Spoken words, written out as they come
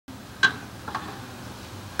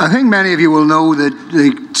I think many of you will know that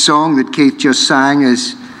the song that Keith just sang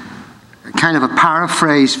is kind of a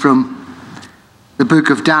paraphrase from the book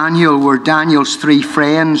of Daniel, where Daniel's three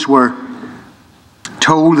friends were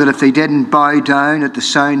told that if they didn't bow down at the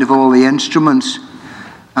sound of all the instruments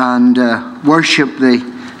and worship the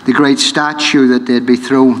great statue, that they'd be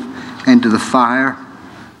thrown into the fire.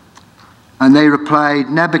 And they replied,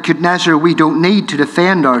 "Nebuchadnezzar, we don't need to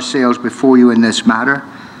defend ourselves before you in this matter.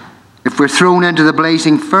 If we're thrown into the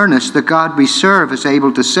blazing furnace, the God we serve is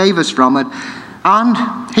able to save us from it, and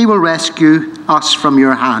he will rescue us from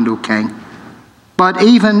your hand, O king. But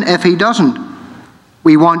even if he doesn't,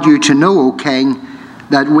 we want you to know, O king,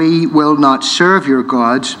 that we will not serve your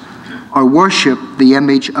gods or worship the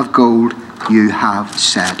image of gold you have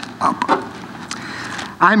set up."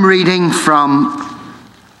 I'm reading from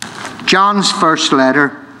John's first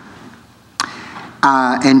letter.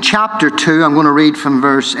 In chapter 2, I'm going to read from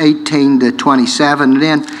verse 18 to 27. And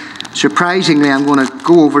then, surprisingly, I'm going to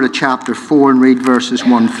go over to chapter 4 and read verses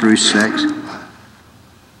 1 through 6.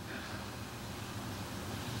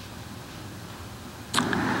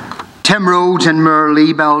 Tim Rhodes and Merle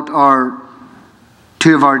Liebelt are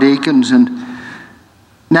two of our deacons, and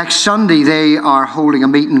next Sunday they are holding a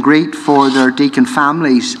meet and greet for their deacon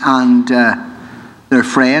families and their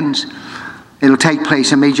friends. It'll take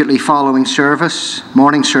place immediately following service,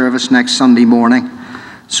 morning service next Sunday morning.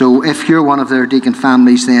 So if you're one of their deacon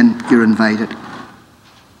families, then you're invited.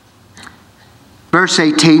 Verse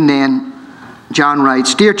 18 then, John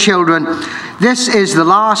writes, "Dear children, this is the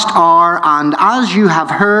last hour, and as you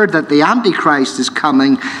have heard that the Antichrist is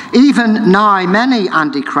coming, even now many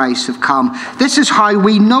Antichrists have come. This is how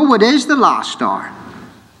we know it is the last hour.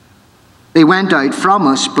 They went out from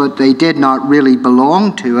us, but they did not really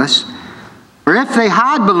belong to us. For if they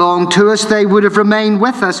had belonged to us, they would have remained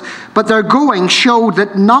with us, but their going showed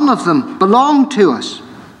that none of them belonged to us.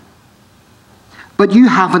 But you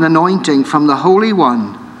have an anointing from the Holy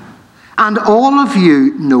One, and all of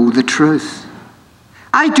you know the truth.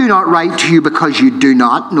 I do not write to you because you do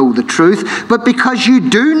not know the truth, but because you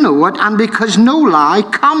do know it, and because no lie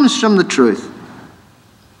comes from the truth.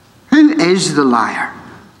 Who is the liar?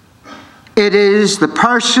 It is the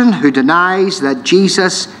person who denies that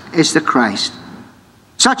Jesus is the Christ.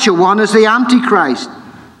 Such a one is the Antichrist.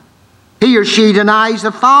 He or she denies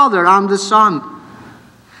the Father and the Son.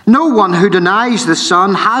 No one who denies the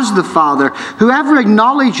Son has the Father. Whoever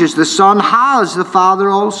acknowledges the Son has the Father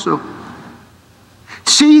also.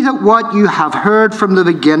 See that what you have heard from the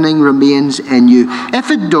beginning remains in you.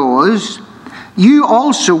 If it does, you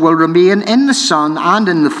also will remain in the Son and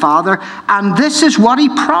in the Father, and this is what he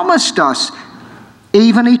promised us,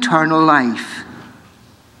 even eternal life.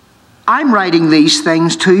 I'm writing these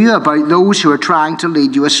things to you about those who are trying to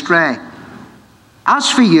lead you astray. As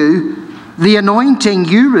for you, the anointing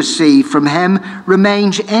you receive from him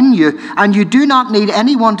remains in you, and you do not need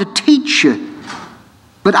anyone to teach you.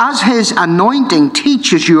 But as his anointing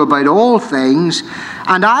teaches you about all things,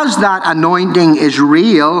 and as that anointing is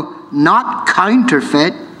real, not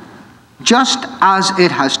counterfeit, just as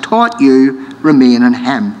it has taught you, remain in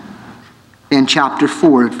him. In chapter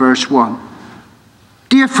 4 at verse 1.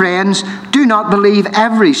 Dear friends, do not believe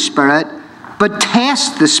every spirit, but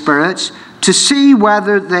test the spirits to see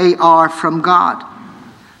whether they are from God.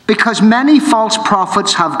 Because many false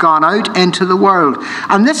prophets have gone out into the world.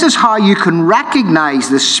 And this is how you can recognize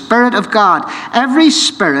the Spirit of God. Every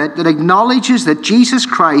spirit that acknowledges that Jesus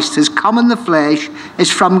Christ has come in the flesh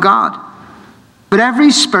is from God. But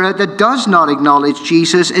every spirit that does not acknowledge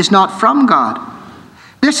Jesus is not from God.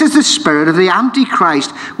 This is the spirit of the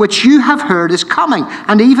Antichrist, which you have heard is coming,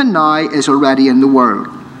 and even now is already in the world.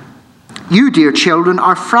 You, dear children,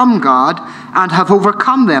 are from God and have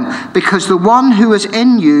overcome them, because the one who is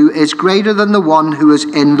in you is greater than the one who is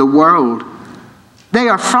in the world. They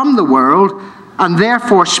are from the world, and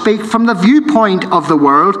therefore speak from the viewpoint of the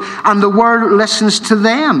world, and the world listens to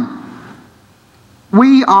them.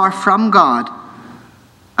 We are from God,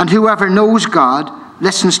 and whoever knows God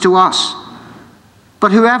listens to us.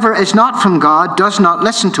 But whoever is not from God does not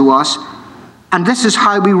listen to us, and this is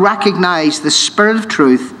how we recognize the spirit of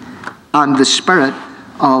truth and the spirit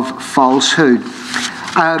of falsehood.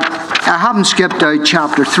 I haven't skipped out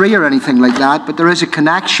chapter 3 or anything like that, but there is a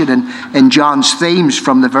connection in John's themes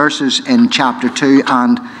from the verses in chapter 2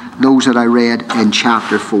 and those that I read in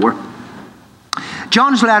chapter 4.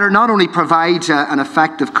 John's letter not only provides an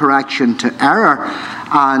effective correction to error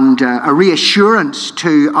and a reassurance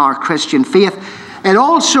to our Christian faith, it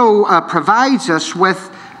also provides us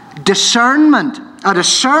with discernment, a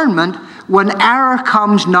discernment when error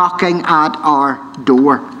comes knocking at our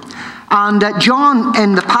door. And John,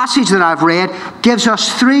 in the passage that I've read, gives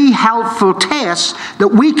us 3 helpful tests that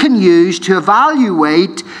we can use to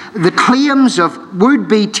evaluate the claims of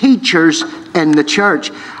would-be teachers in the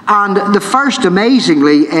church. And the first,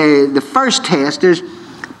 amazingly, the first test is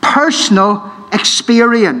personal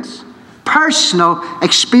experience. Personal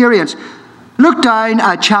experience. Look down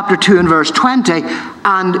at chapter 2 and verse 20,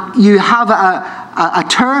 and you have a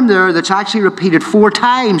term there that's actually repeated 4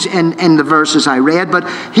 times in the verses I read. But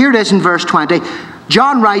here it is in verse 20.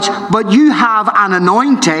 John writes, "But you have an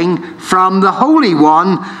anointing from the Holy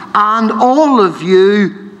One, and all of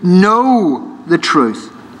you know the truth."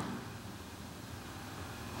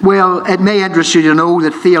 Well, it may interest you to know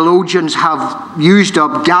that theologians have used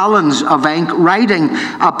up gallons of ink writing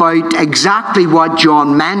about exactly what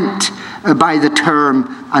John meant by the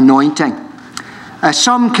term anointing.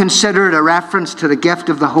 Some consider it a reference to the gift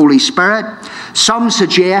of the Holy Spirit. Some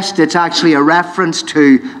suggest it's actually a reference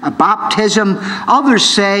to a baptism. Others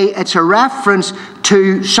say it's a reference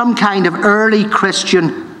to some kind of early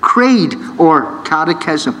Christian creed or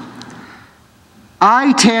catechism.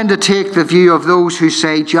 I tend to take the view of those who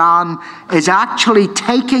say John is actually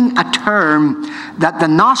taking a term that the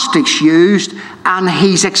Gnostics used and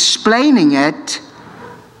he's explaining it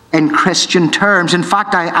in Christian terms. In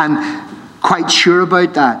fact, I'm quite sure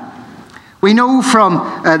about that. We know from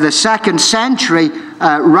the 2nd century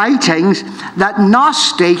writings that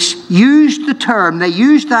Gnostics used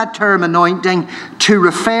that term anointing to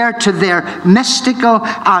refer to their mystical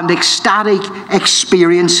and ecstatic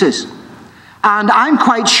experiences. And I'm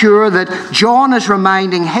quite sure that John is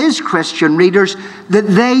reminding his Christian readers that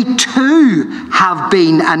they too have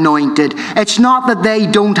been anointed. It's not that they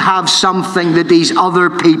don't have something that these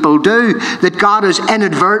other people do, that God has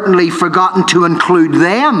inadvertently forgotten to include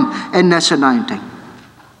them in this anointing.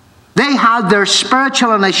 They had their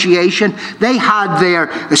spiritual initiation, they had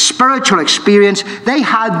their spiritual experience, they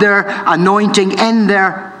had their anointing in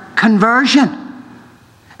their conversion,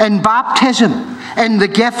 in baptism, in the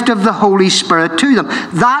gift of the Holy Spirit to them.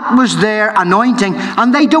 That was their anointing,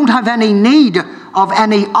 and they don't have any need of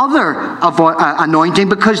any other anointing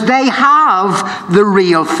because they have the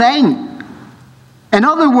real thing. In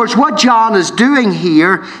other words, what John is doing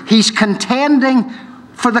here, he's contending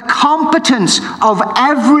for the competence of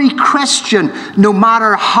every Christian, no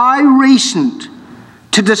matter how recent,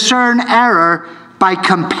 to discern error by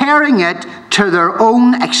comparing it to their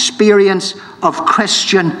own experience of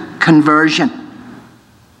Christian conversion.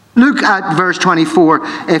 Look at verse 24,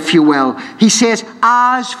 if you will. He says,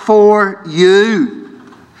 "As for you,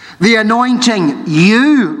 the anointing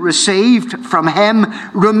you received from him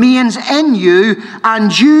remains in you,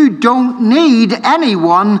 and you don't need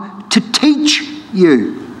anyone to teach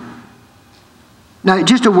you." Now,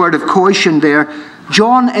 just a word of caution there.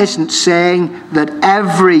 John isn't saying that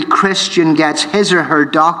every Christian gets his or her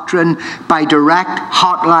doctrine by direct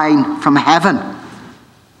hotline from heaven.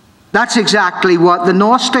 That's exactly what the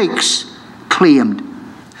Gnostics claimed.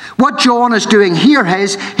 What John is doing here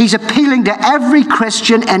is he's appealing to every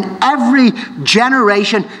Christian in every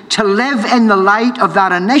generation to live in the light of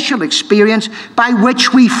that initial experience by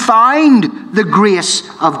which we found the grace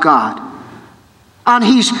of God. And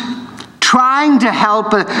he's trying to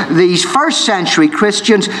help these 1st century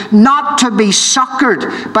Christians not to be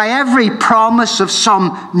suckered by every promise of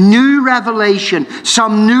some new revelation,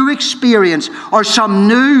 some new experience, or some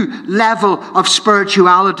new level of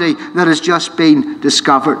spirituality that has just been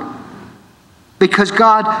discovered. Because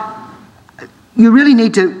God, you really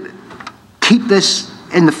need to keep this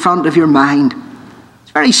in the front of your mind.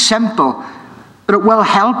 It's very simple, but it will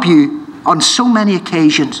help you on so many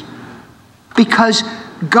occasions. Because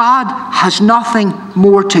God has nothing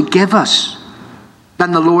more to give us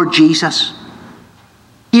than the Lord Jesus.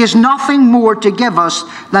 He has nothing more to give us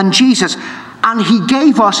than Jesus. And he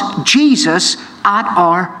gave us Jesus at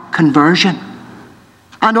our conversion.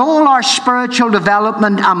 And all our spiritual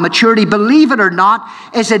development and maturity, believe it or not,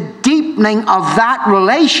 is a deepening of that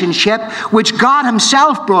relationship which God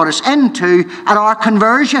himself brought us into at our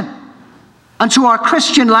conversion. And so our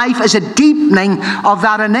Christian life is a deepening of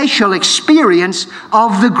that initial experience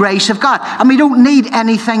of the grace of God. And we don't need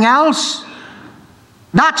anything else.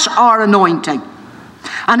 That's our anointing.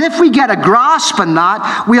 And if we get a grasp on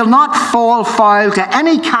that, we'll not fall foul to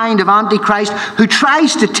any kind of antichrist who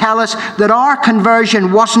tries to tell us that our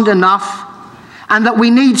conversion wasn't enough and that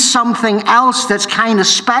we need something else that's kind of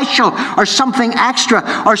special or something extra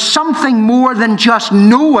or something more than just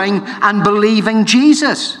knowing and believing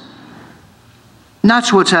Jesus. And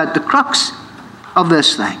that's what's at the crux of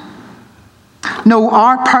this thing. No,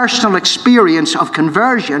 our personal experience of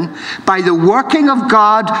conversion by the working of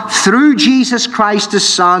God through Jesus Christ, His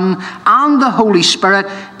Son, and the Holy Spirit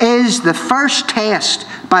is the first test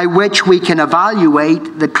by which we can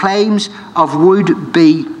evaluate the claims of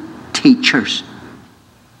would-be teachers.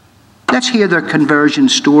 Let's hear their conversion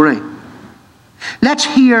story. Let's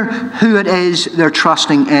hear who it is they're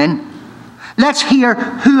trusting in. Let's hear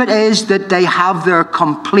who it is that they have their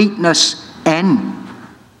completeness in.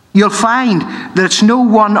 You'll find that it's no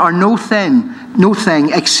one or no thing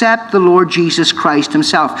except the Lord Jesus Christ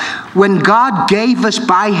Himself. When God gave us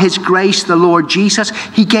by His grace the Lord Jesus,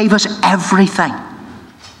 He gave us everything.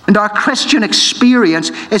 And our Christian experience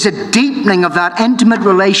is a deepening of that intimate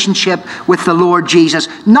relationship with the Lord Jesus.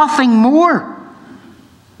 Nothing more,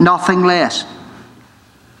 nothing less.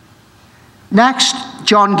 Next,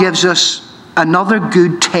 John gives us another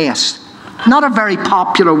good test. Not a very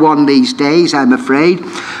popular one these days, I'm afraid,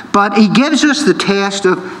 but he gives us the test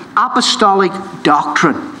of apostolic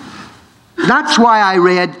doctrine. That's why I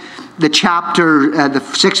read the chapter, the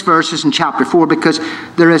 6 verses in chapter 4, because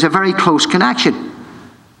there is a very close connection.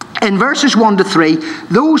 In verses 1 to 3,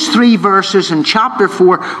 those 3 verses in chapter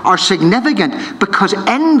 4 are significant because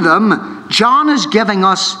in them, John is giving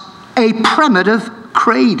us a primitive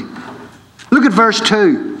creed. Look at verse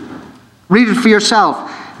 2. Read it for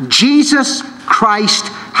yourself. Jesus Christ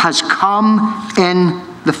has come in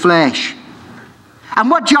the flesh. And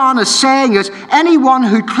what John is saying is anyone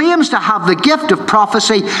who claims to have the gift of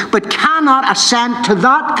prophecy but cannot assent to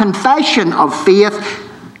that confession of faith,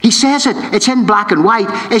 he says it, it's in black and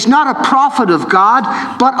white, is not a prophet of God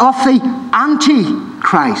but of the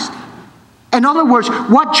Antichrist. In other words,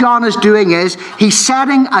 what John is doing is he's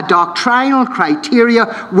setting a doctrinal criteria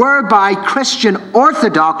whereby Christian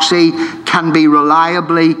orthodoxy can be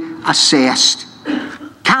reliably assessed.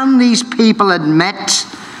 Can these people admit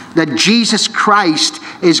that Jesus Christ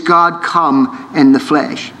is God come in the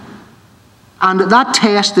flesh? And that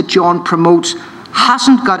test that John promotes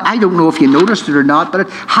hasn't got, I don't know if you noticed it or not, but it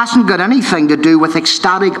hasn't got anything to do with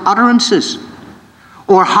ecstatic utterances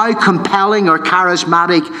or how compelling or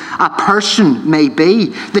charismatic a person may be.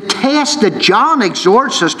 The test that John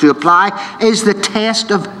exhorts us to apply is the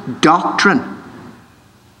test of doctrine.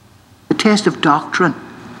 The test of doctrine.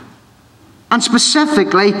 And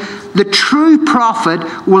specifically, the true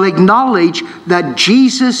prophet will acknowledge that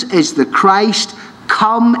Jesus is the Christ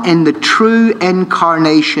come in the true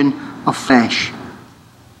incarnation of flesh.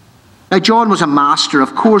 Now, John was a master.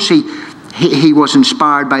 Of course, he was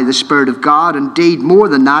inspired by the Spirit of God. Indeed, more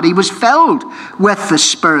than that, he was filled with the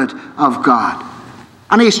Spirit of God.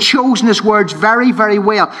 And he has chosen his words very, very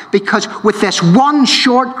well, because with this one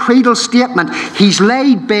short creedal statement, he's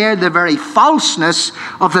laid bare the very falseness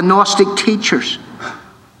of the Gnostic teachers.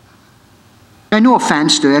 Now, no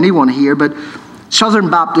offense to anyone here, but Southern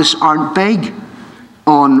Baptists aren't big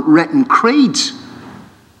on written creeds.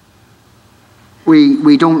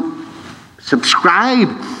 We don't subscribe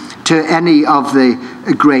to any of the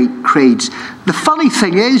great creeds. The funny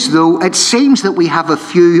thing is, though, it seems that we have a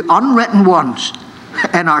few unwritten ones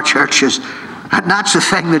in our churches. And that's the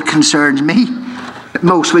thing that concerns me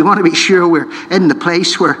most. We want to be sure we're in the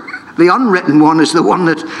place where the unwritten one is the one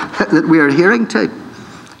that we are adhering to.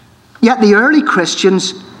 Yet the early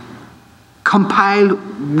Christians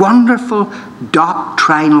compiled wonderful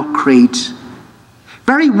doctrinal creeds.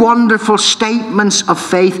 Very wonderful statements of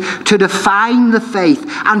faith to define the faith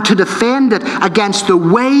and to defend it against the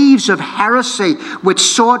waves of heresy which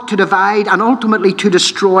sought to divide and ultimately to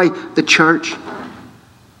destroy the church.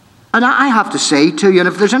 And I have to say to you, and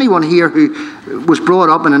if there's anyone here who was brought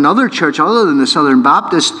up in another church other than the Southern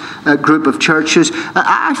Baptist group of churches,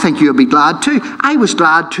 I think you'll be glad too. I was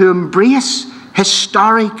glad to embrace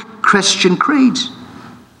historic Christian creeds.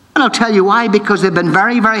 And I'll tell you why, because they've been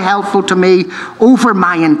very, very helpful to me over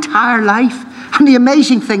my entire life. And the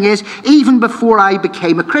amazing thing is, even before I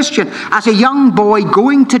became a Christian, as a young boy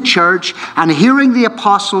going to church and hearing the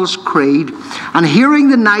Apostles' Creed and hearing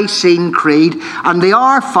the Nicene Creed and the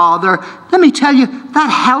Our Father, let me tell you, that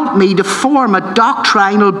helped me to form a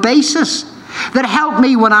doctrinal basis. That helped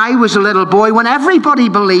me when I was a little boy, when everybody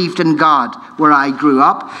believed in God where I grew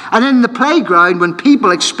up. And in the playground, when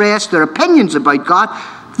people expressed their opinions about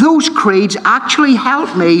God, those creeds actually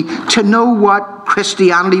helped me to know what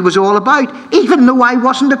Christianity was all about, even though I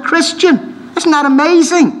wasn't a Christian. Isn't that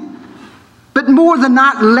amazing? But more than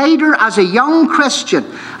that, later as a young Christian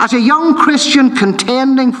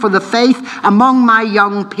contending for the faith among my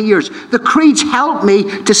young peers, the creeds helped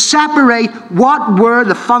me to separate what were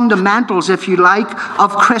the fundamentals, if you like,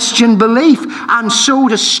 of Christian belief, and so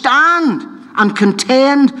to stand and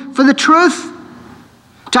contend for the truth.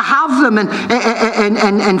 To have them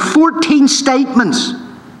in 14 statements,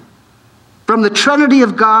 from the Trinity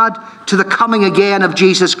of God to the coming again of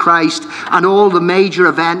Jesus Christ and all the major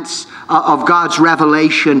events of God's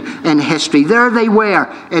revelation in history. There they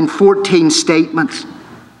were in 14 statements.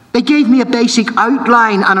 They gave me a basic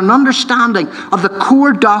outline and an understanding of the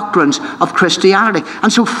core doctrines of Christianity.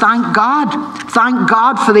 And so thank God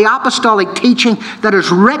for the apostolic teaching that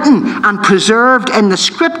is written and preserved in the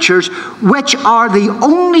Scriptures, which are the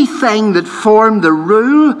only thing that form the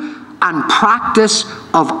rule and practice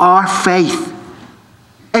of our faith.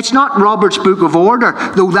 It's not Robert's Book of Order,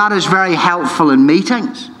 though that is very helpful in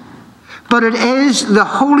meetings. But it is the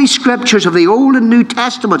Holy Scriptures of the Old and New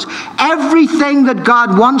Testaments. Everything that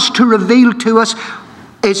God wants to reveal to us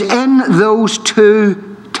is in those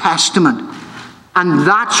two Testaments. And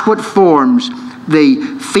that's what forms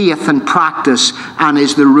the faith and practice and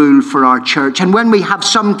is the rule for our church. And when we have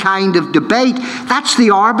some kind of debate, that's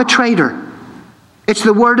the arbitrator. It's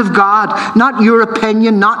the Word of God. Not your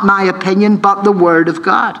opinion, not my opinion, but the Word of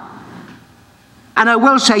God. And I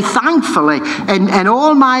will say, thankfully, in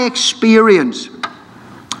all my experience,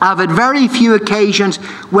 I've had very few occasions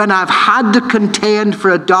when I've had to contend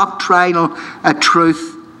for a doctrinal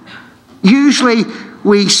truth. Usually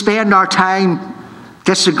we spend our time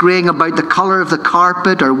disagreeing about the colour of the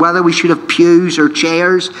carpet or whether we should have pews or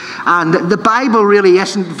chairs. And the Bible really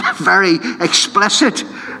isn't very explicit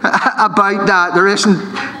about that.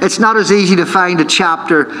 It's not as easy to find a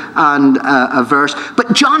chapter and a verse.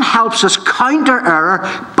 But John helps us counter error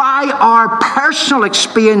by our personal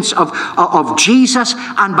experience of Jesus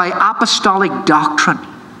and by apostolic doctrine.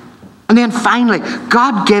 And then finally,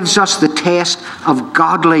 God gives us the test of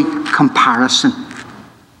godly comparison.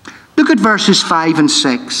 Look at verses 5 and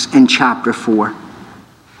 6 in chapter 4.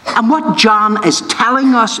 And what John is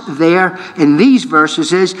telling us there in these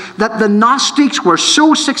verses is that the Gnostics were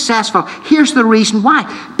so successful. Here's the reason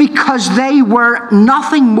why. Because they were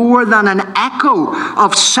nothing more than an echo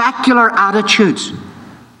of secular attitudes.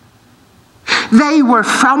 They were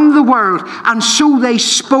from the world, and so they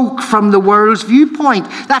spoke from the world's viewpoint.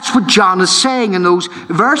 That's what John is saying in those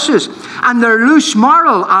verses. And their loose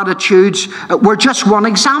moral attitudes were just one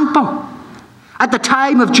example. At the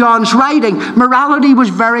time of John's writing, morality was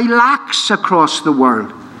very lax across the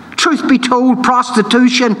world. Truth be told,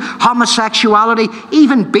 prostitution, homosexuality,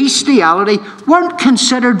 even bestiality weren't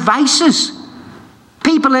considered vices.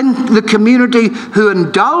 People in the community who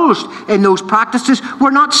indulged in those practices were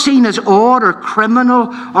not seen as odd or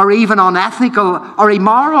criminal or even unethical or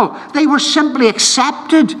immoral. They were simply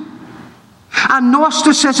accepted. And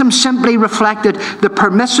Gnosticism simply reflected the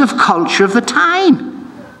permissive culture of the time.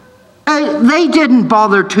 They didn't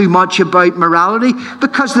bother too much about morality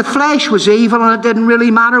because the flesh was evil and it didn't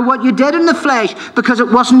really matter what you did in the flesh because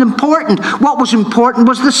it wasn't important. What was important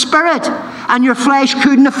was the spirit, and your flesh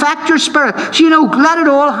couldn't affect your spirit. So, let it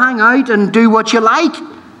all hang out and do what you like.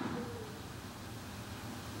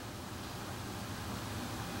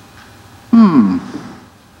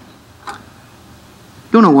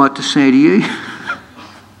 Don't know what to say to you.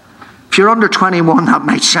 If you're under 21, that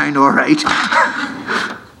might sound all right.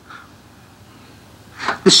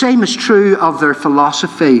 The same is true of their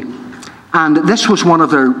philosophy. And this was one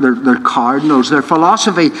of their cardinals. Their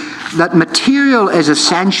philosophy that material is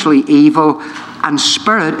essentially evil and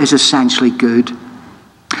spirit is essentially good.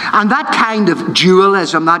 And that kind of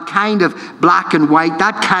dualism, that kind of black and white,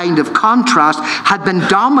 that kind of contrast had been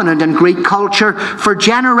dominant in Greek culture for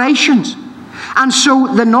generations. And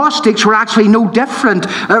so the Gnostics were actually no different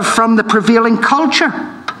from the prevailing culture.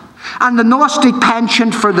 And the Gnostic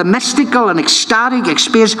penchant for the mystical and ecstatic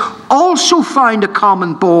experience also found a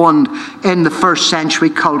common bond in the first century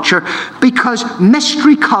culture because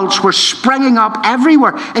mystery cults were springing up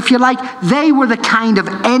everywhere. If you like, they were the kind of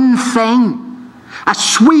in thing, a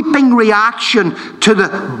sweeping reaction to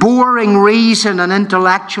the boring reason and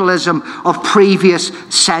intellectualism of previous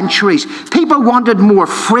centuries. People wanted more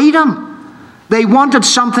freedom. They wanted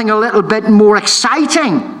something a little bit more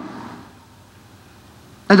exciting.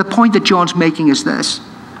 And the point that John's making is this.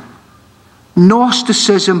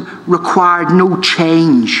 Gnosticism required no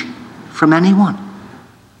change from anyone.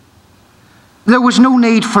 There was no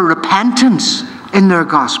need for repentance in their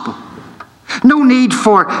gospel. No need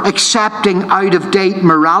for accepting out-of-date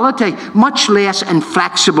morality, much less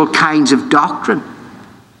inflexible kinds of doctrine.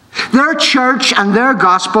 Their church and their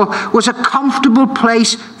gospel was a comfortable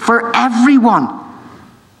place for everyone.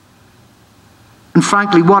 And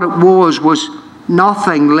frankly, what it was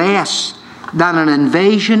nothing less than an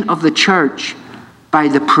invasion of the church by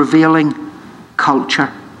the prevailing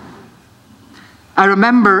culture. I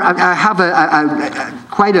remember I have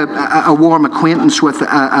quite a warm acquaintance with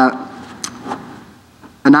an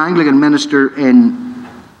Anglican minister in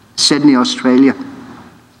Sydney, Australia.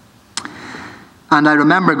 And I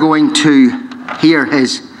remember going to hear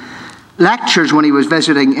his lectures when he was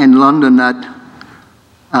visiting in London at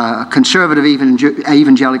a conservative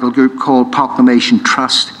evangelical group called Proclamation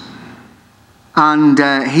Trust. And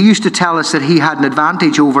he used to tell us that he had an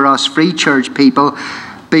advantage over us free church people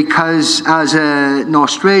because as an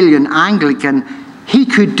Australian Anglican, he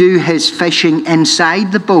could do his fishing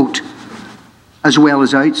inside the boat as well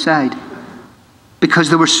as outside because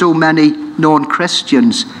there were so many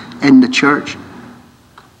non-Christians in the church.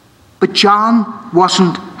 But John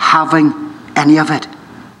wasn't having any of it.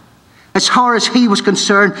 As far as he was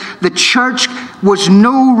concerned, the church was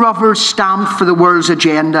no rubber stamp for the world's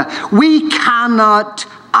agenda. We cannot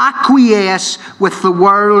acquiesce with the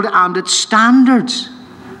world and its standards.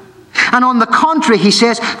 And on the contrary, he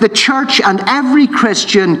says, the church and every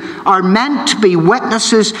Christian are meant to be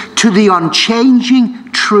witnesses to the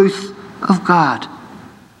unchanging truth of God.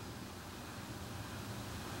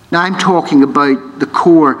 Now, I'm talking about the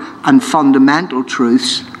core and fundamental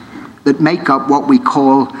truths that make up what we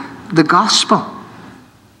call the gospel.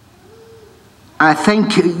 I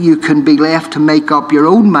think you can be left to make up your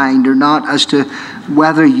own mind or not as to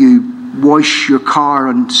whether you wash your car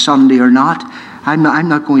on Sunday or not. I'm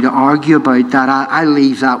not going to argue about that. I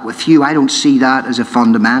leave that with you. I don't see that as a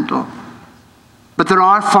fundamental. But there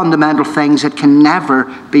are fundamental things that can never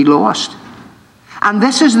be lost. And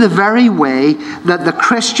this is the very way that the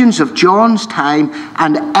Christians of John's time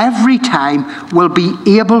and every time will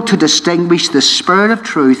be able to distinguish the spirit of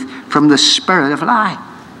truth from the spirit of lie.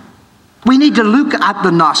 We need to look at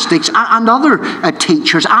the Gnostics and other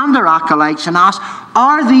teachers and their acolytes and ask,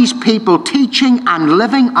 are these people teaching and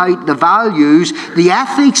living out the values, the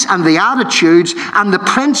ethics and the attitudes and the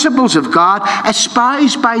principles of God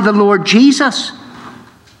espoused by the Lord Jesus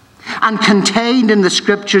and contained in the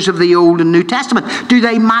scriptures of the Old and New Testament? Do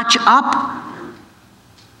they match up?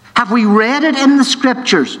 Have we read it in the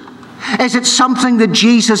scriptures? Is it something that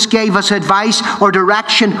Jesus gave us advice or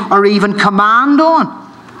direction or even command on?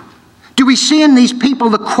 Do we see in these people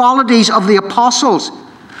the qualities of the apostles,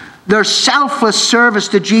 their selfless service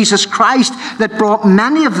to Jesus Christ that brought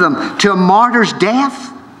many of them to a martyr's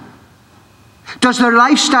death? Does their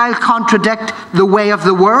lifestyle contradict the way of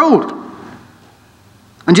the world?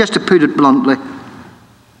 And just to put it bluntly,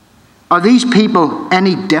 are these people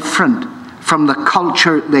any different from the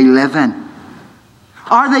culture they live in?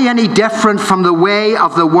 Are they any different from the way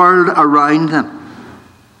of the world around them?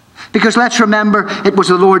 Because let's remember, it was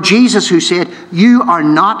the Lord Jesus who said, you are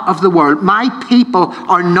not of the world. My people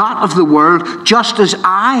are not of the world, just as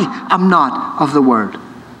I am not of the world.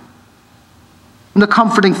 And the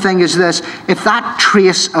comforting thing is this, if that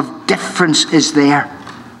trace of difference is there,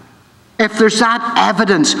 if there's that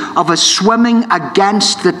evidence of a swimming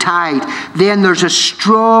against the tide, then there's a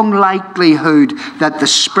strong likelihood that the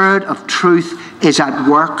Spirit of truth is at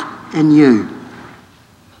work in you.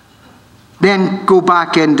 Then go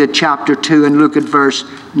back into chapter 2 and look at verse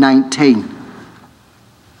 19.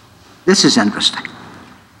 This is interesting.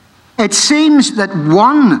 It seems that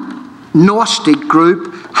one Gnostic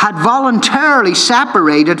group had voluntarily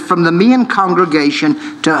separated from the main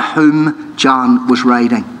congregation to whom John was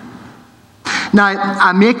writing. Now,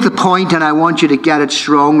 I make the point, and I want you to get it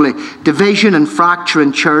strongly. Division and fracture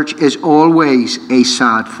in church is always a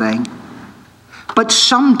sad thing. But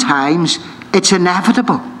sometimes it's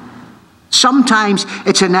inevitable. Sometimes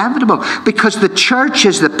it's inevitable because the church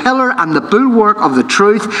is the pillar and the bulwark of the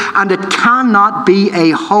truth, and it cannot be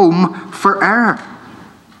a home for error.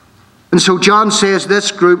 And so John says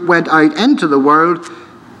this group went out into the world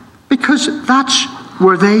because that's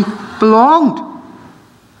where they belonged.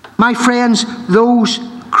 My friends, those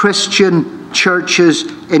Christian churches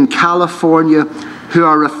in California who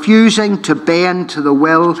are refusing to bend to the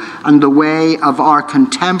will and the way of our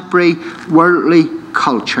contemporary worldly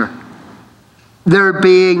culture, they're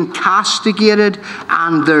being castigated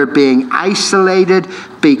and they're being isolated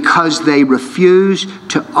because they refuse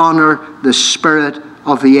to honor the spirit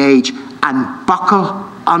of the age and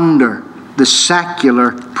buckle under the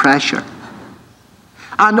secular pressure.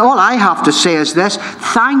 And all I have to say is this,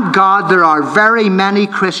 thank God there are very many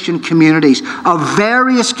Christian communities of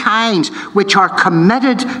various kinds which are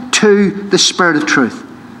committed to the Spirit of truth.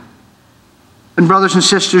 And brothers and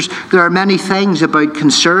sisters, there are many things about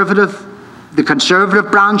the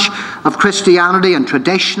conservative branch of Christianity and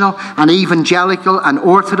traditional and evangelical and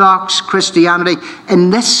orthodox Christianity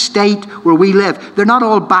in this state where we live. They're not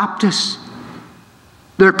all Baptists.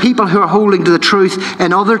 There are people who are holding to the truth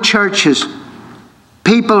in other churches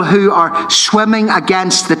People who are swimming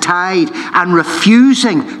against the tide and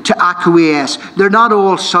refusing to acquiesce. They're not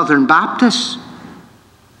all Southern Baptists.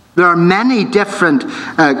 There are many different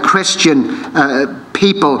Christian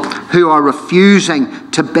people who are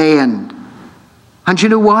refusing to bend. And you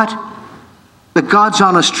know what? The God's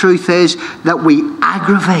honest truth is that we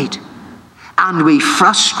aggravate and we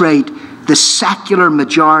frustrate the secular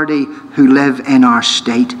majority who live in our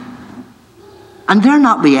state. And they're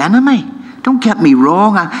not the enemy. Don't get me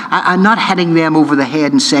wrong. I'm not hitting them over the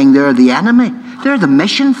head and saying they're the enemy. They're the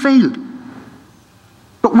mission field.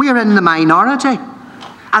 But we're in the minority.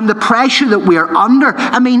 And the pressure that we're under,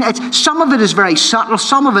 I mean, some of it is very subtle.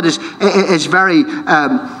 Some of it is very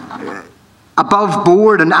above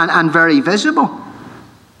board and very visible.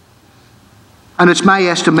 And it's my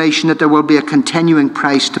estimation that there will be a continuing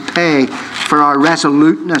price to pay for our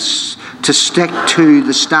resoluteness to stick to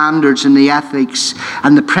the standards and the ethics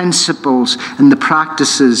and the principles and the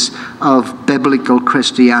practices of biblical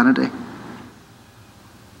Christianity. And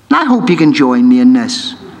I hope you can join me in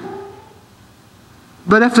this.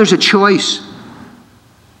 But if there's a choice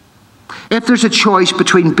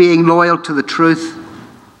between being loyal to the truth,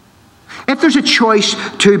 if there's a choice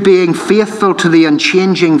to being faithful to the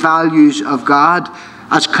unchanging values of God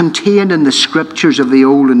as contained in the scriptures of the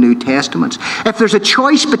Old and New Testaments, if there's a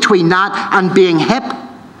choice between that and being hip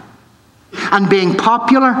and being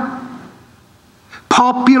popular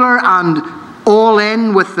and all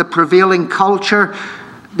in with the prevailing culture,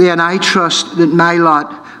 then I trust that my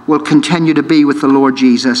lot will continue to be with the Lord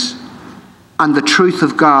Jesus and the truth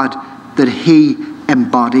of God that He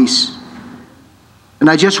embodies. And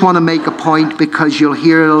I just want to make a point, because you'll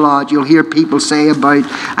hear it a lot. You'll hear people say about,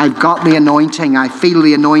 I've got the anointing, I feel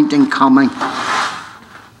the anointing coming.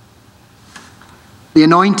 The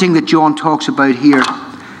anointing that John talks about here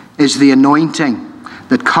is the anointing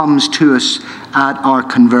that comes to us at our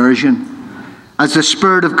conversion. As the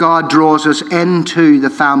Spirit of God draws us into the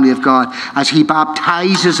family of God, as He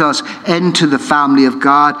baptizes us into the family of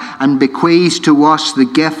God and bequeaths to us the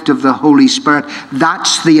gift of the Holy Spirit,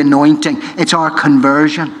 that's the anointing. It's our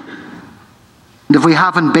conversion. And if we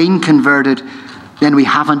haven't been converted, then we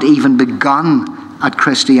haven't even begun at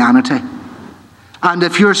Christianity. And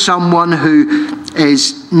if you're someone who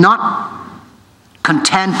is not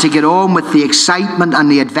content to get on with the excitement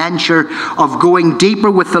and the adventure of going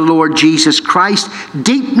deeper with the Lord Jesus Christ,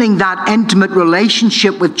 deepening that intimate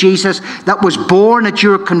relationship with Jesus that was born at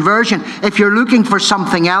your conversion, if you're looking for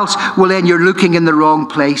something else, well then you're looking in the wrong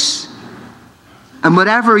place. And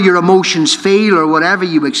whatever your emotions feel or whatever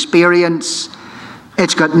you experience,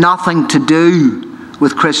 it's got nothing to do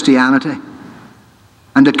with Christianity.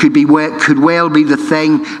 And it could well be the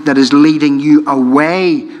thing that is leading you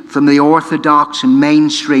away from the orthodox and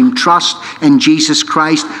mainstream trust in Jesus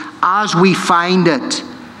Christ as we find it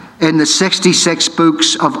in the 66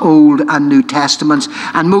 books of Old and New Testaments,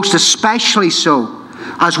 and most especially so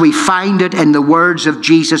as we find it in the words of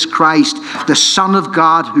Jesus Christ, the Son of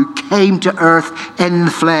God who came to earth in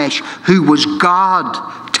the flesh, who was God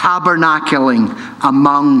tabernacling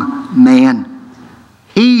among men.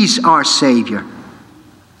 He's our Savior.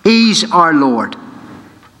 He's our Lord.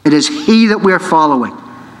 It is He that we're following.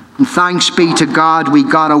 And thanks be to God, we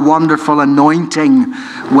got a wonderful anointing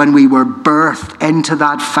when we were birthed into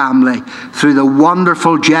that family through the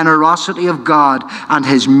wonderful generosity of God and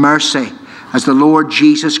His mercy, as the Lord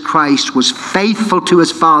Jesus Christ was faithful to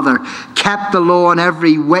His Father, kept the law in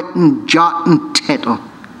every whit and jot and tittle,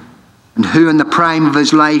 and who in the prime of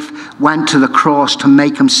His life went to the cross to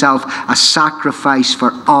make Himself a sacrifice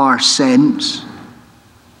for our sins.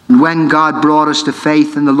 And when God brought us to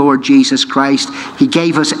faith in the Lord Jesus Christ, He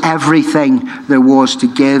gave us everything there was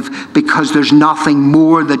to give, because there's nothing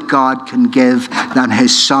more that God can give than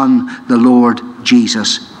His Son, the Lord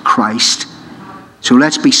Jesus Christ. So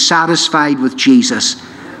let's be satisfied with Jesus,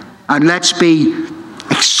 and let's be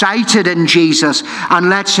excited in Jesus, and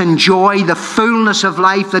let's enjoy the fullness of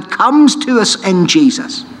life that comes to us in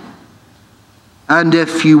Jesus. And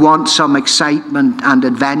if you want some excitement and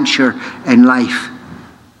adventure in life,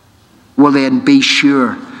 well then be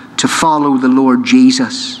sure to follow the Lord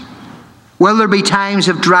Jesus. Will there be times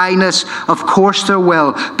of dryness? Of course there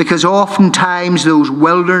will, because oftentimes those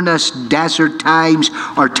wilderness, desert times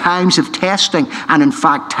are times of testing, and in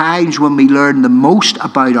fact times when we learn the most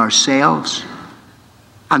about ourselves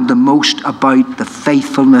and the most about the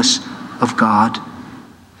faithfulness of God.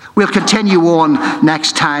 We'll continue on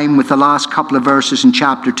next time with the last couple of verses in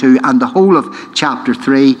chapter 2 and the whole of chapter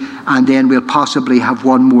 3, and then we'll possibly have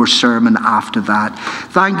one more sermon after that.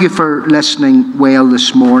 Thank you for listening well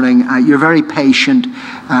this morning. You're very patient,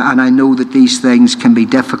 and I know that these things can be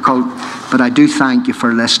difficult, But I do thank you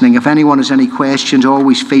for listening. If anyone has any questions,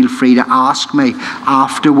 always feel free to ask me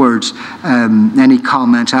afterwards. Any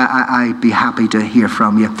comments, I'd be happy to hear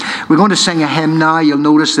from you. We're going to sing a hymn now. You'll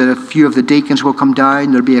notice that a few of the deacons will come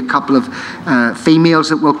down. There'll be a couple of females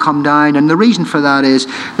that will come down. And the reason for that is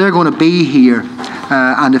they're going to be here.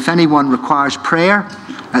 And if anyone requires prayer,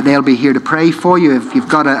 they'll be here to pray for you. If you've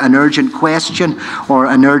got an urgent question or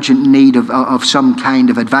an urgent need of some kind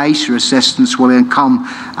of advice or assistance, well, then come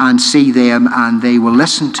and see them, and they will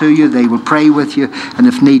listen to you, they will pray with you, and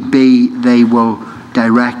if need be, they will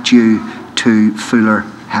direct you to fuller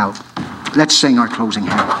help. Let's sing our closing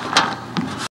hymn.